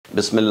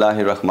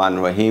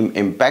Bismillahirrahmanirrahim.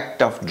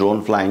 Impact of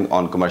drone flying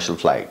on commercial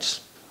flights.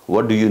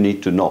 What do you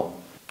need to know?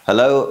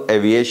 Hello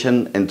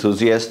aviation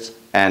enthusiasts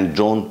and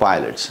drone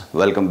pilots.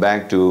 Welcome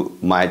back to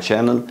my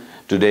channel.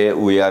 Today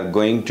we are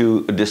going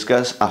to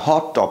discuss a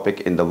hot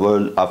topic in the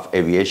world of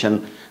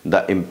aviation,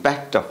 the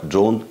impact of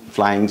drone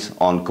flyings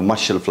on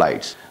commercial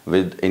flights.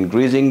 With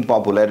increasing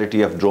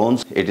popularity of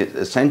drones, it is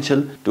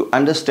essential to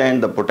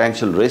understand the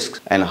potential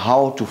risks and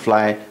how to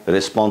fly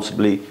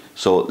responsibly.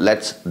 So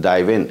let's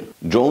dive in.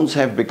 Drones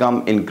have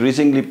become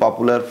increasingly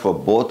popular for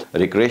both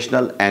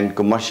recreational and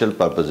commercial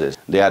purposes.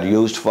 They are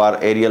used for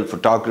aerial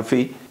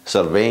photography,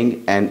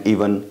 surveying, and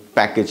even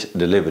package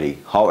delivery.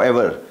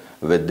 However,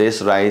 with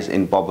this rise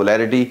in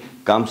popularity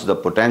comes the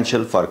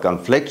potential for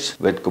conflicts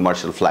with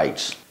commercial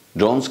flights.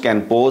 Drones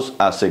can pose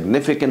a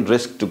significant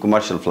risk to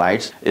commercial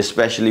flights,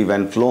 especially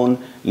when flown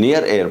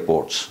near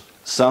airports.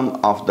 Some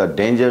of the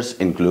dangers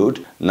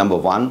include: number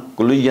 1,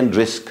 collision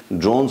risk.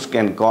 Drones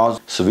can cause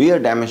severe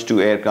damage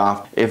to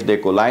aircraft if they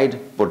collide,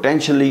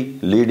 potentially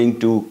leading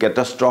to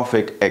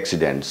catastrophic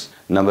accidents.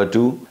 Number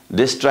 2,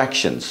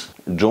 distractions.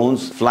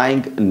 Drones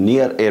flying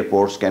near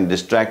airports can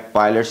distract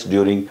pilots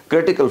during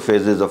critical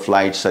phases of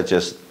flight, such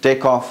as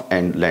takeoff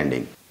and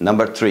landing.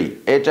 Number 3,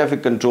 air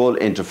traffic control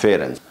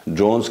interference.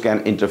 Drones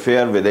can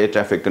interfere with air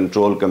traffic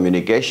control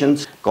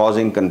communications,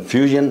 causing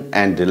confusion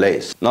and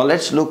delays. Now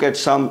let's look at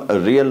some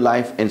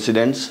real-life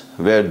incidents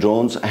where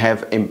drones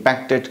have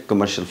impacted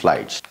commercial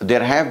flights.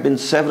 There have been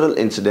several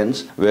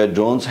incidents where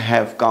drones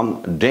have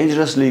come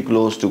dangerously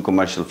close to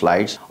commercial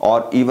flights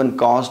or even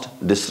caused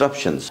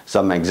disruptions.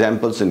 Some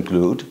examples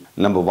include: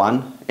 number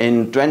 1,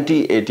 in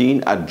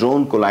 2018, a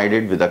drone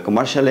collided with a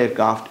commercial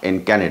aircraft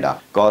in Canada,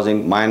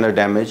 causing minor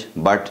damage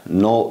but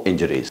no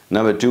injuries.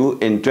 Number 2,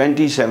 in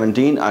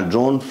 2017, a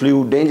drone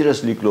flew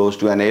dangerously close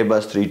to an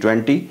Airbus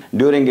 320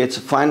 during its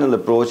final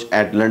approach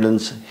at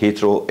London's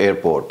Heathrow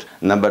Airport.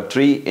 Number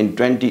 3, in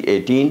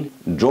 2018,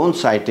 drone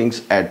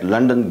sightings at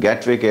London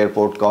Gatwick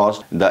Airport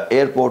caused the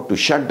airport to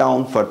shut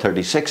down for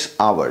 36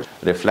 hours,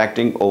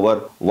 reflecting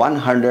over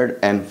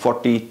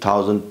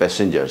 140,000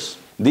 passengers.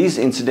 These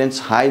incidents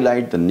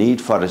highlight the need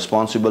for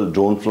responsible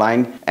drone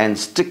flying and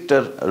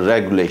stricter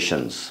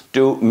regulations.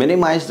 To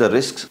minimize the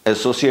risks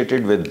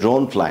associated with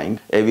drone flying,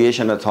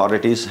 aviation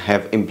authorities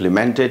have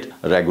implemented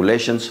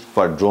regulations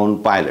for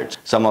drone pilots.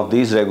 Some of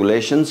these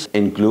regulations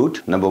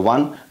include: number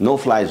 1,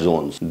 no-fly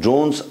zones.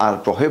 Drones are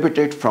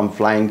prohibited from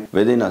flying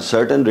within a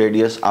certain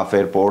radius of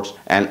airports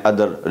and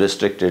other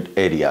restricted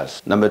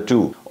areas. Number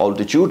 2,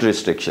 altitude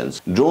restrictions.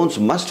 Drones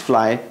must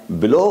fly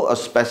below a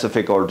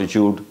specific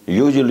altitude,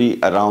 usually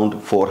around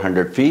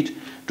 400 feet,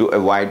 to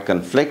avoid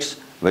conflicts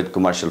with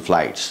commercial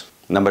flights.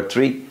 Number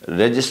 3,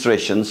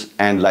 registrations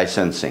and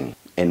licensing.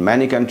 In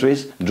many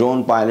countries,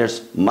 drone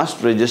pilots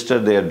must register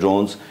their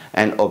drones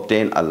and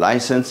obtain a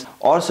license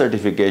or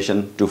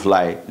certification to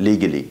fly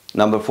legally.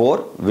 Number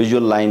 4,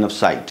 visual line of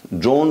sight.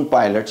 Drone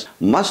pilots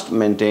must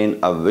maintain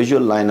a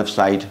visual line of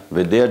sight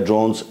with their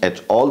drones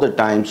at all the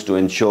times to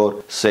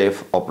ensure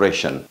safe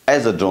operation.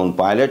 As a drone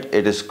pilot,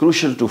 it is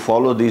crucial to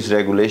follow these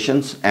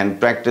regulations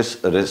and practice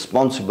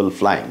responsible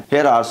flying.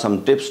 Here are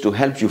some tips to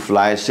help you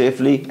fly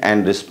safely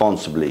and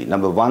responsibly.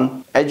 Number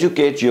 1,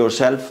 educate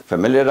yourself.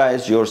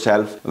 Familiarize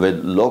yourself with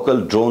local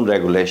drone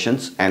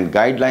regulations and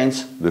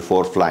guidelines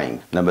before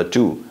flying. Number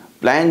 2,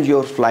 plan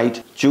your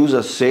flight. Choose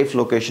a safe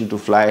location to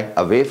fly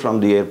away from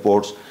the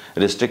airports,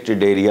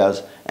 restricted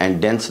areas,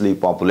 and densely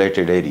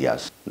populated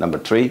areas. Number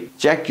 3,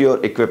 check your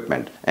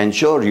equipment.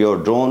 Ensure your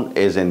drone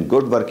is in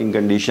good working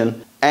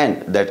condition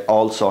and that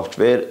all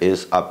software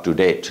is up to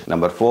date.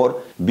 Number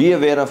 4, be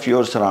aware of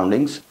your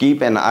surroundings.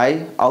 Keep an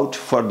eye out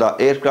for the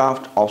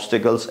aircraft,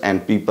 obstacles,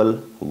 and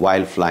people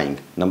while flying.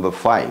 Number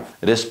 5,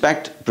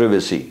 respect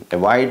privacy.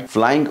 Avoid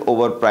flying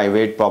over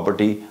private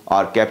property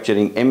or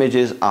capturing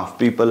images of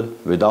people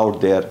without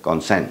their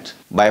consent.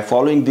 By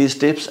following these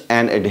tips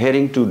and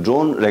adhering to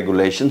drone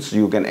regulations,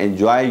 you can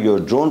enjoy your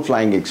drone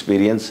flying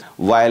experience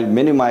while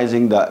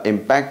minimizing the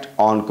impact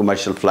on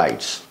commercial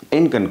flights.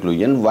 In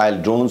conclusion, while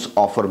drones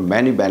offer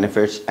many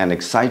benefits and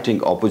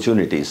exciting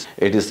opportunities,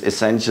 it is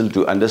essential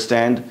to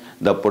understand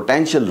the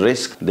potential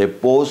risk they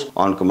pose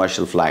on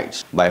commercial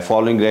flights. By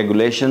following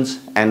regulations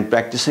and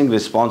practicing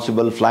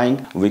responsible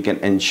flying, we can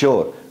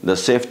ensure the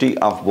safety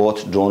of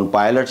both drone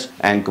pilots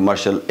and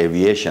commercial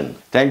aviation.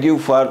 Thank you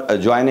for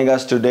joining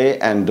us today,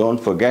 and don't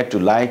forget to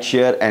like,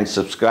 share, and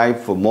subscribe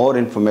for more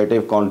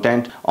informative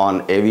content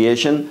on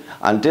aviation.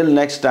 Until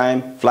next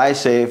time, fly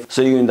safe.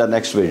 See you in the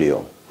next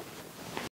video.